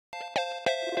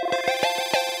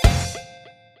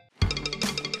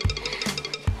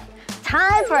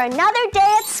Time for another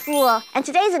day at school. And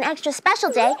today's an extra special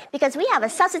day because we have a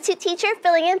substitute teacher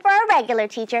filling in for our regular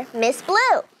teacher, Miss Blue.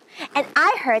 And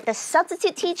I heard the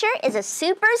substitute teacher is a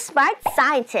super smart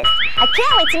scientist. I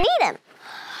can't wait to meet him.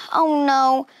 Oh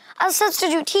no, a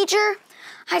substitute teacher?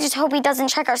 I just hope he doesn't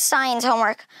check our science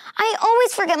homework. I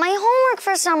always forget my homework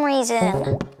for some reason.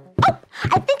 Oh,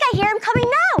 I think I hear him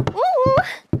coming now. Woo-hoo.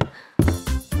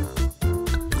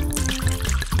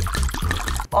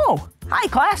 Oh, hi,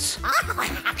 class.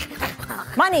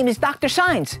 My name is Dr.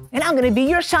 Science, and I'm going to be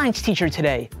your science teacher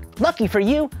today. Lucky for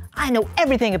you, I know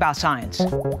everything about science.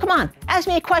 Come on, ask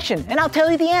me a question, and I'll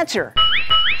tell you the answer.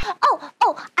 Oh,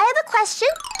 I have a question.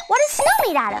 What is snow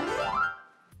made out of?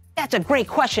 That's a great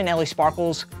question, Ellie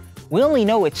Sparkles. We only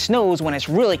know it snows when it's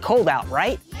really cold out,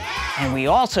 right? Yeah. And we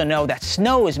also know that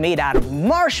snow is made out of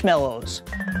marshmallows.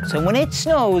 So when it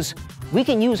snows, we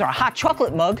can use our hot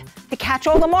chocolate mug to catch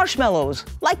all the marshmallows,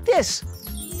 like this.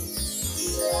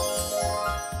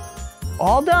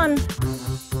 All done.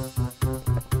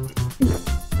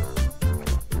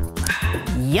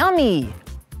 Yummy.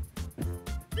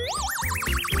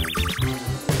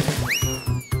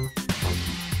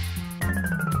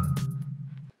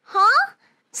 Huh?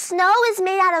 Snow is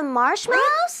made out of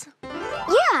marshmallows?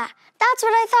 Yeah, that's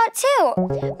what I thought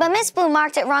too. But Miss Blue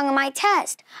marked it wrong on my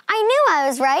test. I knew I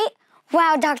was right.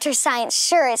 Wow, Dr. Science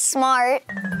sure is smart.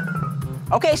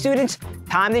 Okay, students,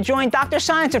 time to join Dr.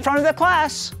 Science in front of the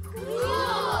class.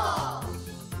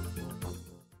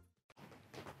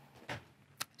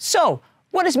 So,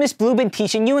 what has Miss Blue been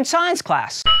teaching you in science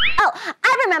class? Oh,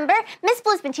 I remember. Miss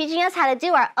Blue's been teaching us how to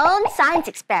do our own science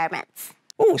experiments.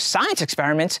 Ooh, science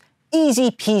experiments?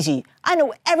 Easy peasy. I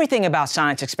know everything about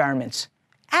science experiments.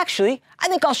 Actually, I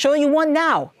think I'll show you one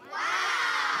now.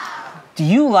 Wow! Do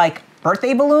you like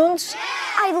birthday balloons?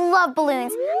 I love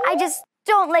balloons. I just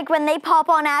don't like when they pop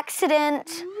on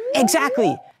accident.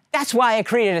 Exactly. That's why I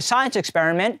created a science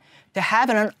experiment to have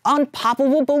an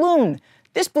unpoppable balloon.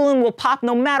 This balloon will pop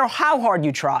no matter how hard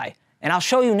you try. And I'll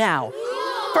show you now.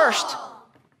 First,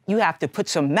 you have to put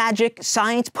some magic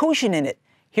science potion in it.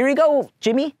 Here you go,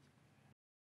 Jimmy.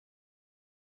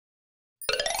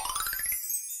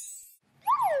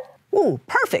 Ooh,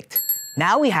 perfect.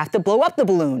 Now we have to blow up the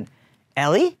balloon.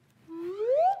 Ellie?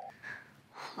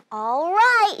 All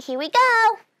right, here we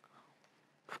go.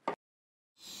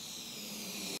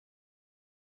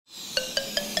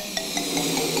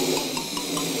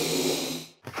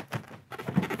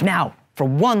 Now, for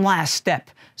one last step,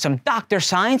 some Dr.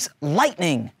 Science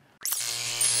lightning.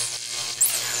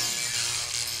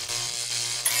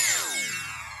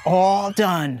 All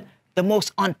done. The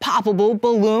most unpoppable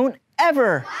balloon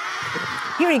ever.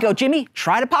 Wow. Here you go, Jimmy.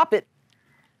 Try to pop it.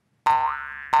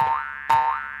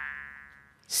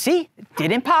 See? It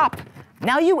didn't pop.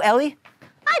 Now you, Ellie.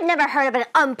 I've never heard of an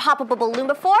unpoppable balloon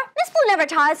before. Miss Blue never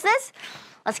taught us this.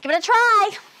 Let's give it a try.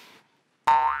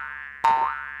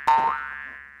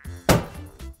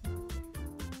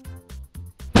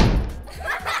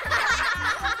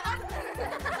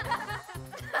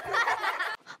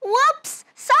 Whoops!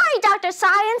 Sorry, Dr.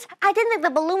 Science. I didn't think the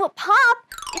balloon would pop.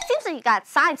 It seems like you got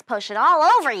science potion all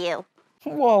over you.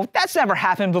 Whoa, that's never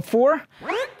happened before.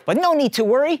 But no need to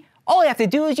worry. All you have to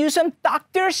do is use some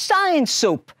Dr. Science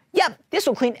soap. Yep, this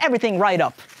will clean everything right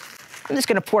up. I'm just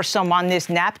gonna pour some on this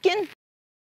napkin.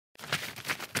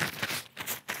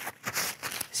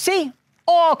 See?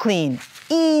 All clean.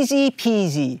 Easy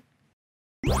peasy.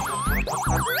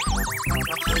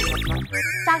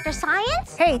 Dr.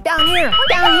 Science? Hey, down here,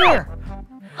 down here.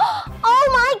 Oh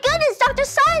my goodness, Dr.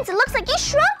 Science, it looks like you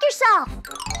shrunk yourself.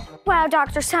 Wow,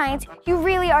 Dr. Science, you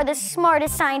really are the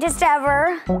smartest scientist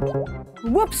ever.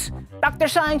 Whoops, Dr.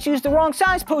 Science used the wrong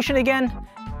science potion again.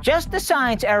 Just a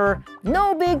science error,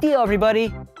 no big deal,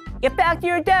 everybody. Get back to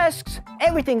your desks,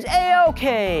 everything's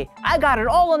A-okay. I got it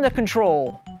all under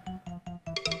control.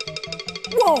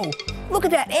 Whoa, look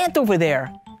at that ant over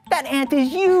there. That ant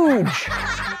is huge.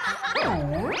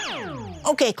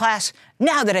 Okay, class,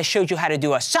 now that I showed you how to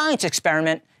do a science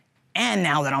experiment, and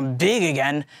now that I'm big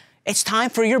again, it's time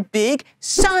for your big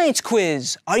science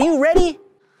quiz. Are you ready?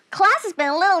 Class has been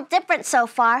a little different so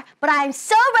far, but I'm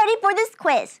so ready for this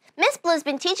quiz. Miss Blue's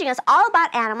been teaching us all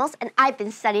about animals, and I've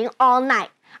been studying all night.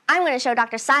 I'm going to show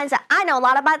Dr. Science that I know a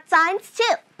lot about science,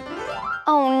 too.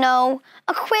 Oh, no.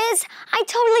 A quiz? I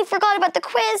totally forgot about the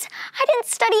quiz. I didn't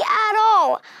study at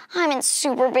all. I'm in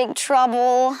super big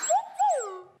trouble.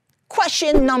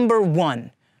 Question number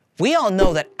 1. We all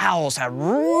know that owls have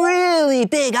really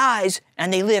big eyes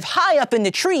and they live high up in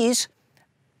the trees.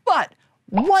 But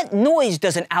what noise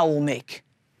does an owl make?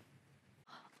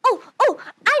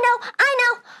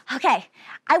 Okay,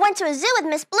 I went to a zoo with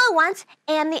Miss Blue once,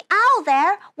 and the owl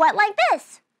there went like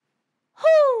this.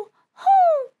 Hoo,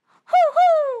 hoo, hoo,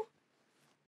 hoo.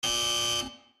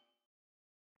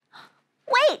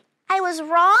 Wait, I was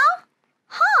wrong?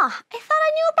 Huh, I thought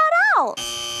I knew about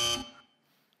owls.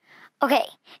 Okay,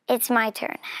 it's my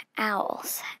turn.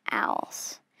 Owls,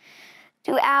 owls.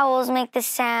 Do owls make the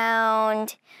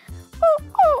sound? Ooh,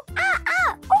 ooh, ah,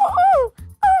 ah, ooh, ooh,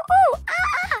 ooh, ooh,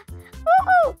 ah, ah,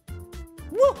 ooh, ooh.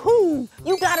 Woohoo!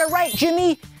 You got it right,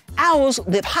 Jimmy. Owls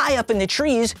live high up in the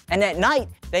trees, and at night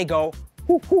they go.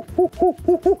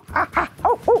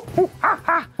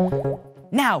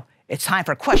 Now it's time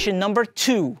for question number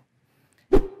 2.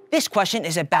 This question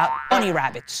is about bunny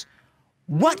rabbits.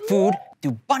 What food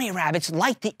do bunny rabbits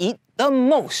like to eat the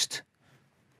most?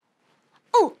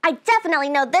 Ooh, I definitely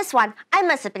know this one. I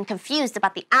must have been confused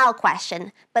about the owl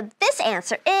question. But this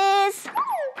answer is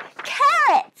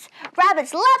carrots.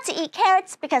 Rabbits love to eat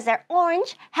carrots because they're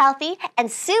orange, healthy, and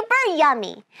super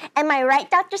yummy. Am I right,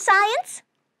 Dr. Science?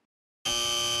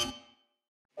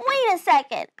 Wait a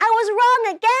second. I was wrong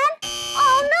again?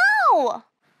 Oh, no!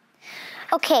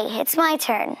 Okay, it's my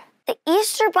turn. The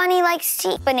Easter Bunny likes to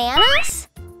eat bananas?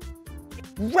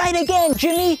 Right again,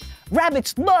 Jimmy.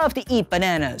 Rabbits love to eat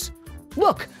bananas.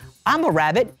 Look, I'm a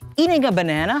rabbit eating a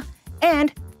banana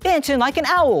and dancing like an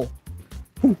owl.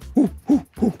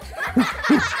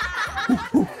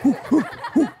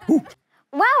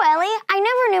 Wow, Ellie, I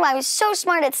never knew I was so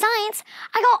smart at science.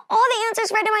 I got all the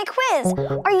answers right in my quiz.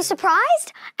 Are you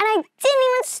surprised? And I didn't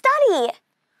even study.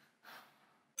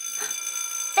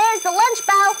 There's the lunch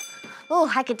bell. Ooh,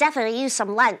 I could definitely use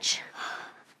some lunch.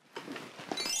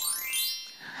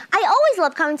 I always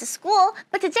love coming to school,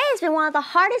 but today has been one of the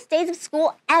hardest days of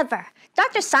school ever.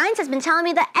 Dr. Science has been telling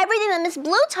me that everything that Miss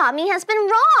Blue taught me has been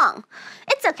wrong.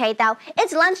 It's okay, though.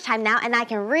 It's lunchtime now, and I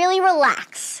can really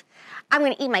relax. I'm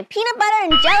going to eat my peanut butter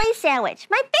and jelly sandwich,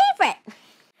 my favorite.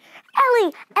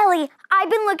 Ellie, I've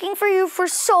been looking for you for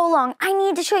so long. I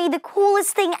need to show you the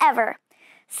coolest thing ever.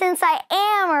 Since I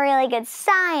am a really good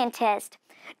scientist,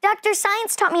 Dr.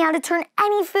 Science taught me how to turn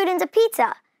any food into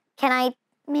pizza. Can I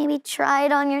maybe try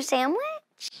it on your sandwich?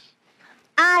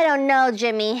 I don't know,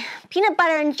 Jimmy. Peanut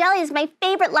butter and jelly is my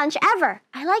favorite lunch ever.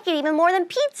 I like it even more than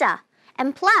pizza.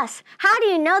 And plus, how do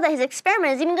you know that his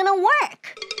experiment is even going to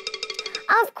work?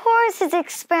 Of course his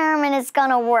experiment is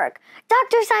gonna work.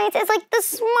 Dr. Science is like the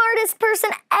smartest person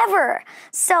ever.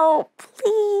 So,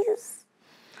 please.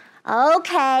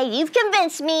 Okay, you've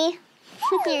convinced me.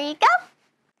 Here you go.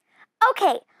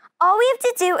 Okay, all we have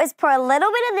to do is pour a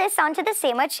little bit of this onto the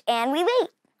sandwich and we wait.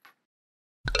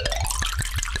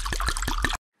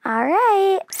 All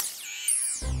right.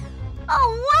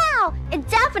 Oh, wow! It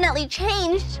definitely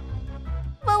changed.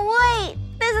 But wait,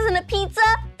 this isn't a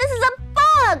pizza. This is a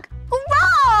bug.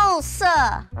 Gross!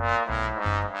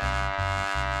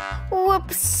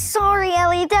 Whoops, sorry,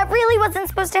 Ellie. That really wasn't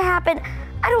supposed to happen.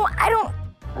 I don't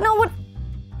know what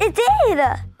it did.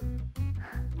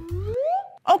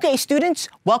 Okay, students,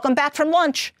 welcome back from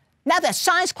lunch. Now that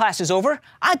science class is over,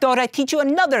 I thought I'd teach you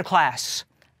another class,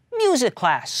 music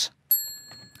class.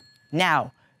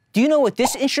 Now, do you know what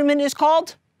this instrument is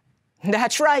called?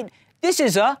 That's right, this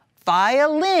is a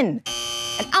violin.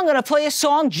 And I'm gonna play a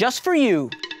song just for you.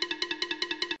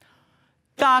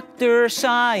 Dr.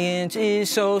 Science is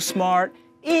so smart,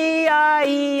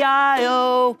 E-I-E-I-O.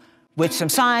 With some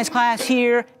science class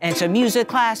here and some music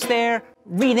class there,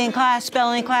 reading class,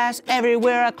 spelling class,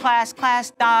 everywhere a class.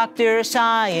 Dr.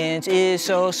 Science is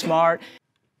so smart,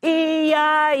 E-I-E-I-O.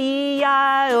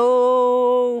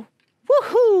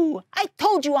 Woohoo! I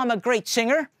told you I'm a great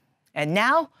singer. And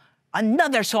now,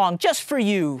 another song just for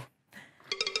you.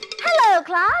 Hello,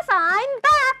 class. I'm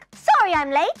back. Sorry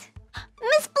I'm late.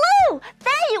 Miss Blue,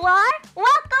 there you are.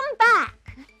 Welcome back.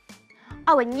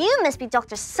 Oh, and you must be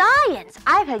Dr. Science.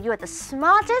 I've heard you are the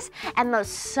smartest and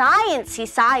most sciencey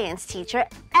science teacher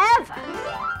ever.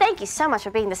 Thank you so much for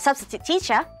being the substitute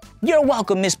teacher. You're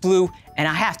welcome, Miss Blue. And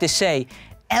I have to say,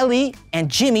 Ellie and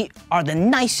Jimmy are the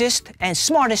nicest and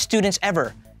smartest students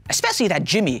ever. Especially that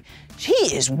Jimmy. He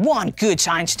is one good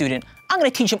science student. I'm gonna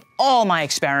teach him all my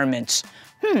experiments.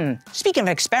 Speaking of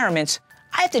experiments,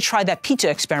 I have to try that pizza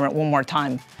experiment one more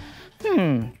time.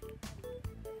 Bye,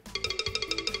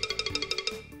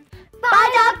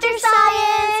 Dr.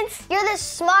 Science! You're the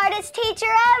smartest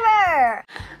teacher ever!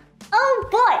 Oh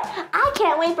boy, I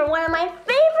can't wait for one of my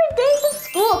favorite days of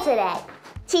school today.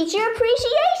 Teacher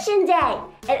Appreciation Day.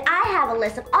 And I have a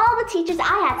list of all the teachers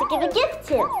I have to give a gift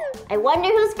to. I wonder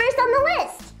who's first on the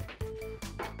list.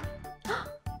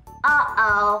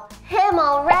 Uh-oh, him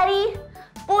already?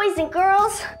 Boys and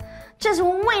girls, just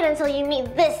wait until you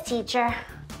meet this teacher.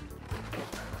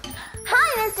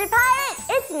 Hi, Mr. Pirate.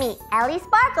 It's me, Ellie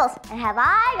Sparkles, and have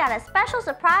I got a special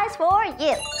surprise for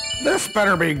you. This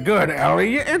better be good,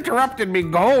 Ellie. You interrupted me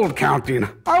gold counting.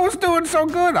 I was doing so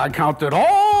good, I counted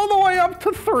all the way up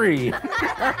to 3.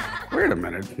 Wait a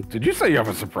minute. Did you say you have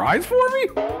a surprise for me?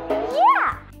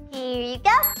 Yeah, here you go.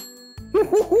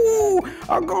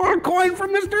 A gold coin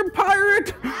from Mr.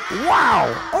 Pirate! Wow!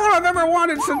 All I've ever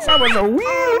wanted since I was a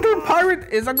wee little pirate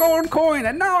is a gold coin,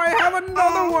 and now I have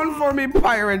another one for me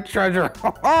pirate treasure.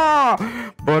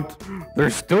 But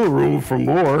there's still room for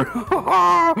more.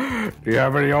 Do you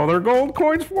have any other gold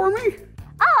coins for me?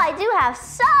 Oh, I do have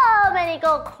so many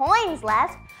gold coins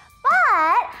left, but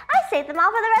I saved them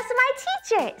all for the rest of my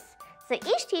teachers. So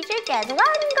each teacher gets 1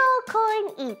 gold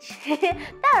coin each.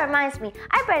 That reminds me,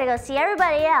 I better go see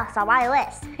everybody else on my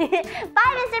list.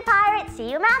 Bye, Mr. Pirate. See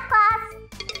you in math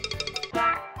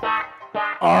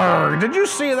class. Did you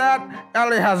see that?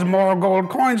 Ellie has more gold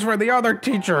coins for the other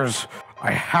teachers.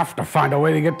 I have to find a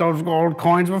way to get those gold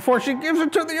coins before she gives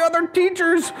it to the other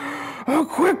teachers. Oh,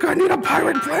 quick, I need a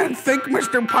pirate plan. Think,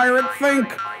 Mr. Pirate,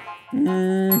 think.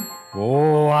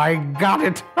 Oh, I got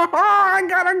it. I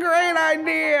got a great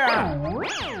idea.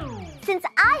 Since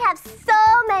I have so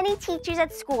many teachers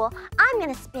at school, I'm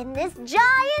gonna spin this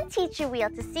giant teacher wheel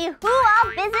to see who I'll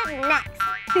visit next.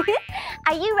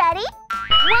 Are you ready?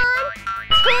 1,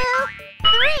 2,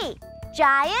 3.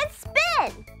 Giant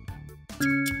spin.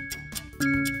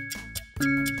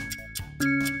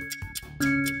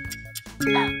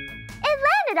 It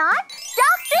landed on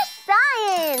Dr.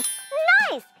 Science.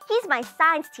 Nice. He's my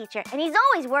science teacher, and he's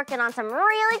always working on some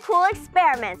really cool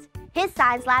experiments. His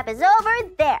science lab is over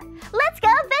there. Let's go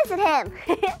visit him.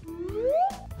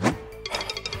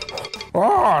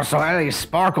 Oh, so Ellie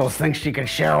Sparkles thinks she can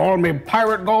share all me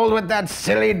pirate gold with that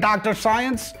silly Dr.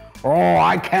 Science? Oh,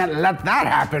 I can't let that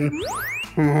happen.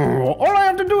 All I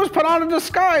have to do is put on a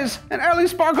disguise, and Ellie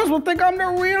Sparkles will think I'm the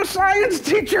real science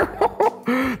teacher.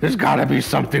 There's gotta be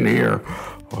something here.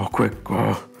 Oh, quick.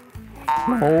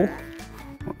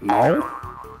 No.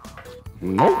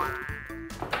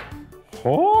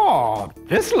 Oh,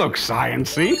 this looks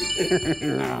sciencey.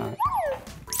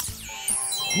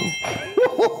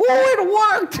 It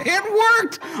worked! It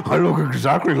worked! I look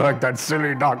exactly like that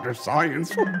silly Dr.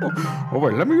 Science. Oh,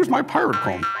 wait, let me use my pirate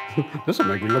comb. This will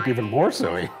make me look even more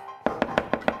silly.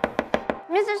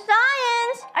 Mr.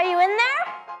 Science, are you in there?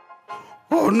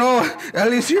 Oh, no.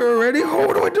 Ellie's here already? Oh,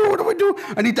 what do I do? What do I do?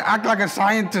 I need to act like a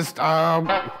scientist.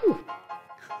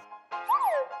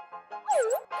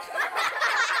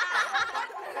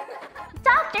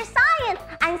 Dr. Science,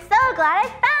 I'm so glad I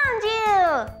found you.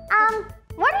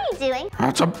 What are you doing?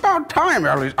 It's about time,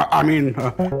 Ellie.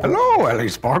 Hello, Ellie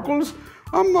Sparkles.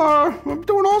 I'm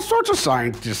doing all sorts of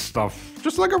scientist stuff,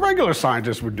 just like a regular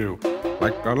scientist would do.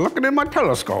 Like looking in my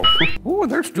telescope. Oh,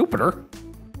 there's Jupiter.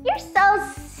 You're so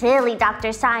silly,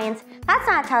 Dr. Science. That's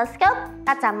not a telescope,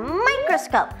 that's a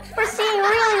microscope. We're seeing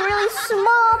really, really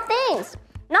small things.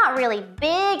 Not really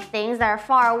big things that are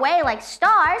far away like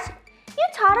stars. You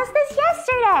taught us this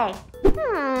yesterday.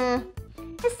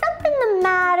 Is something the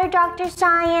matter, Dr.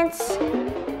 Science?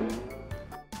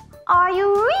 Are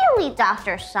you really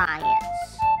Dr. Science?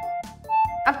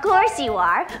 Of course you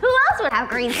are. Who else would have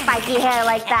green spiky hair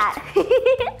like that?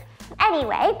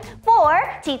 Anyway, for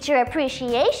Teacher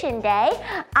Appreciation Day,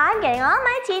 I'm getting all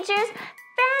my teachers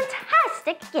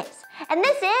fantastic gifts. And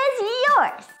this is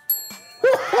yours.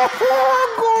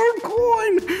 Gold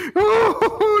coin!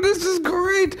 Oh, this is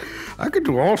great. I could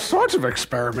do all sorts of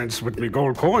experiments with me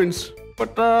gold coins.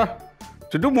 But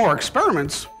to do more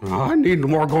experiments, I need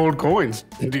more gold coins.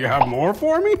 Do you have more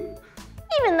for me?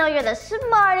 Even though you're the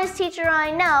smartest teacher I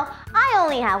know, I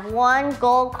only have 1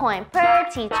 gold coin per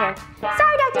teacher.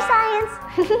 Sorry, Dr. Science.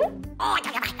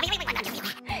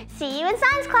 See you in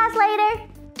science class later.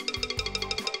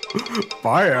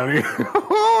 Bye, Ellie.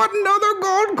 Oh, another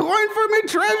gold coin for me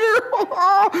treasure.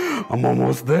 I'm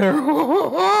almost there.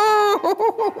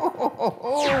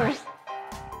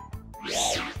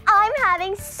 I'm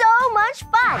having so much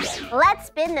fun. Let's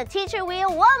spin the teacher wheel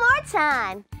one more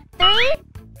time. 3,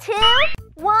 2,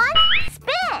 1,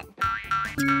 spin.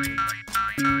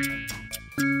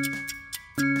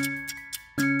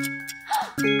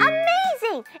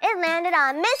 Amazing! It landed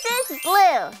on Mrs.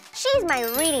 Blue. She's my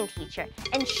reading teacher,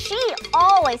 and she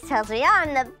always tells me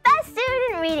I'm the best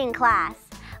student in reading class.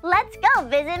 Let's go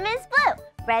visit Miss Blue.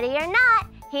 Ready or not,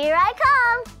 here I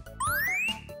come.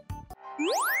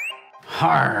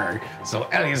 Arr, so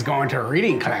Ellie's going to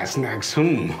reading class next.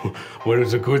 Well,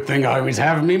 it's a good thing I always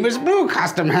have me Miss Blue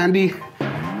costume handy.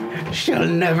 She'll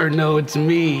never know it's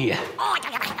me.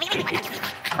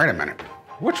 Wait a minute.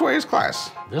 which way is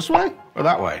class? This way or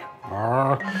that way?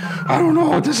 I don't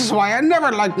know. This is why I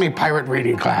never liked me pirate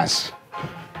reading class.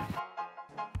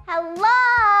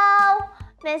 Hello?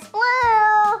 Miss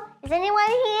Blue? Is anyone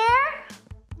here?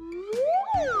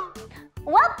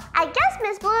 Well, I guess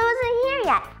Miss Blue isn't here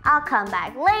yet. I'll come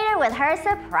back later with her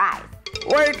surprise.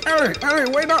 Wait, Ellie,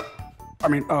 wait up.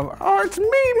 It's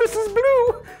me, Mrs.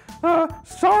 Blue.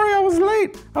 Sorry I was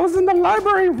late. I was in the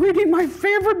library reading my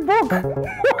favorite book.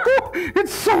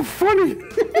 It's so funny.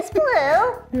 Miss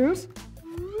Blue? Yes?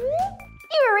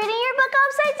 You were reading your book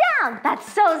upside down.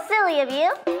 That's so silly of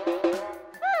you.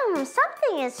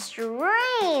 Something is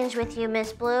strange with you,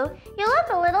 Miss Blue. You look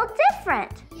a little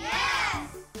different.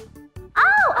 Yes!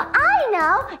 Oh, I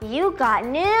know. You got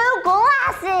new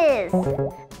glasses.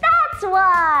 That's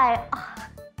why.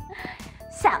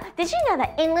 So, did you know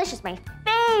that English is my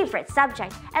favorite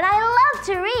subject and I love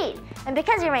to read? And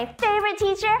because you're my favorite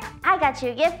teacher, I got you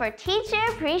a gift for Teacher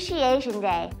Appreciation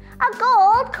Day. A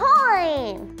gold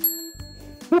coin.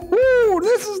 Woohoo!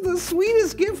 This is the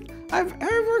sweetest gift I've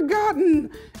ever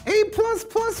gotten. A++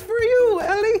 for you,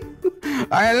 Ellie.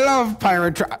 I love I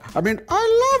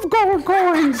love gold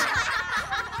coins.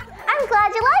 I'm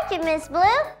glad you like it, Miss Blue.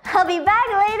 I'll be back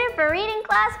later for reading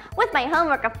class with my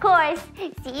homework, of course.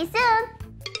 See you soon.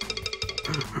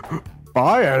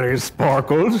 Bye, Ellie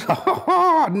Sparkles.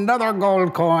 Another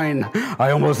gold coin.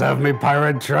 I almost have my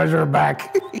pirate treasure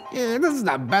back. This is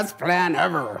the best plan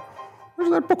ever.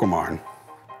 Where's that book of mine?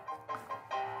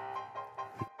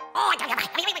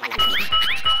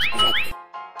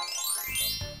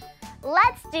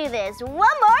 Let's do this one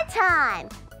more time.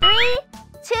 3,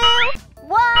 2,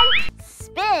 1,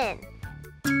 spin.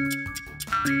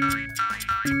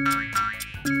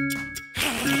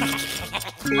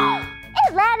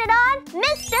 It landed on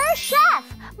Mr. Chef,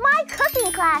 my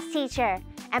cooking class teacher.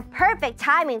 And perfect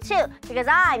timing too, because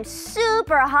I'm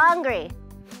super hungry.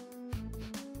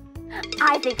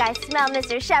 I think I smell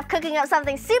Mr. Chef cooking up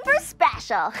something super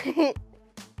special.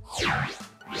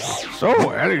 So,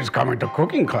 Ellie's coming to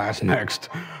cooking class next.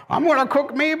 I'm gonna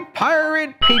cook me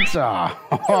pirate pizza.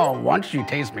 Once she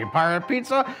tastes me pirate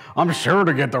pizza, I'm sure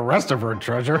to get the rest of her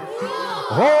treasure.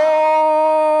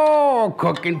 Oh,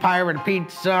 cooking pirate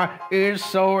pizza is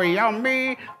so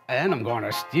yummy. And I'm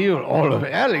gonna steal all of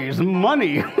Ellie's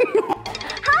money.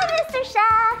 Hi, Mr.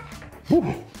 Chef.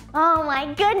 Ooh. Oh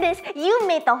my goodness, you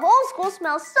made the whole school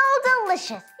smell so delicious.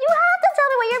 You have to tell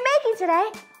me what you're making today.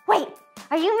 Wait,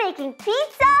 are you making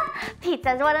pizza?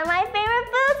 Pizza's one of my favorite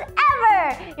foods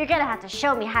ever. You're gonna have to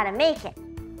show me how to make it.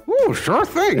 Ooh, sure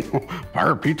thing.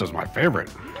 Pirate pizza's my favorite.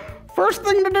 First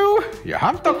thing to do, you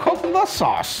have to cook the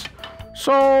sauce.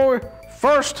 So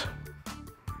first,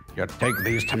 you take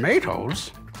these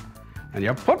tomatoes and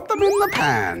you put them in the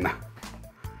pan.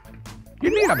 You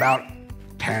need about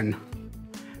 10.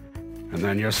 And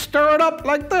then you stir it up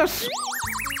like this.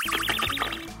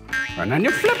 And then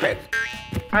you flip it.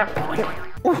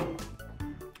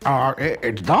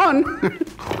 It's done.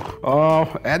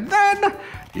 And then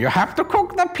you have to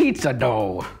cook the pizza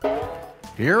dough.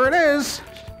 Here it is.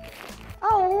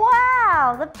 Oh,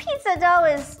 wow, the pizza dough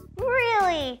is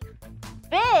really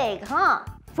big, huh?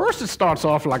 First it starts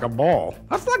off like a ball.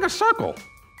 That's like a circle.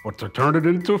 But to turn it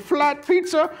into a flat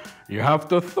pizza, you have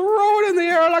to throw it in the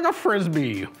air like a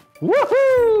frisbee.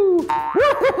 Woohoo!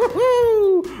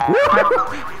 Woohoo!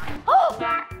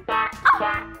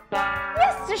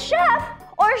 Mr. Chef,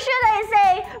 or should I say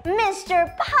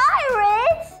Mr.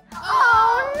 Pirate?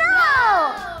 Oh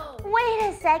no! Wait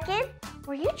a second,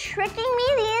 were you tricking me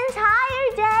the entire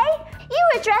day? You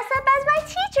were dressed up as my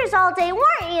teachers all day,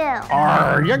 weren't you?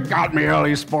 You got me,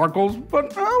 Ellie Sparkles,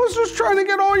 but I was just trying to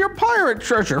get all your pirate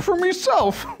treasure for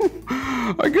myself.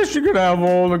 I guess you could have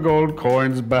all the gold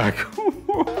coins back.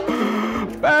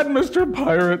 Bad Mr.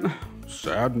 Pirate.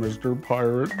 Sad Mr.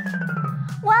 Pirate.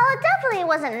 Well, it definitely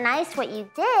wasn't nice what you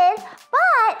did,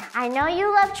 but I know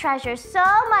you love treasure so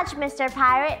much, Mr.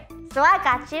 Pirate, so I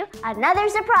got you another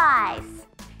surprise.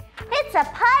 It's a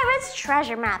pirate's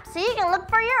treasure map, so you can look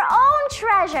for your own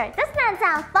treasure. Doesn't that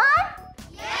sound fun?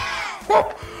 Yes!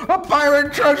 Oh, a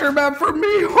pirate treasure map for me.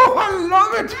 Oh, I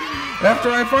love it. After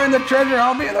I find the treasure,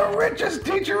 I'll be the richest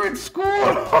teacher in school.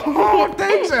 Oh,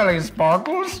 thanks, Ellie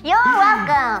Sparkles. You're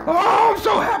welcome. Oh, I'm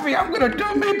so happy. I'm going to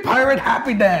do me pirate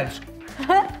happy dance.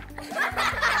 Whee!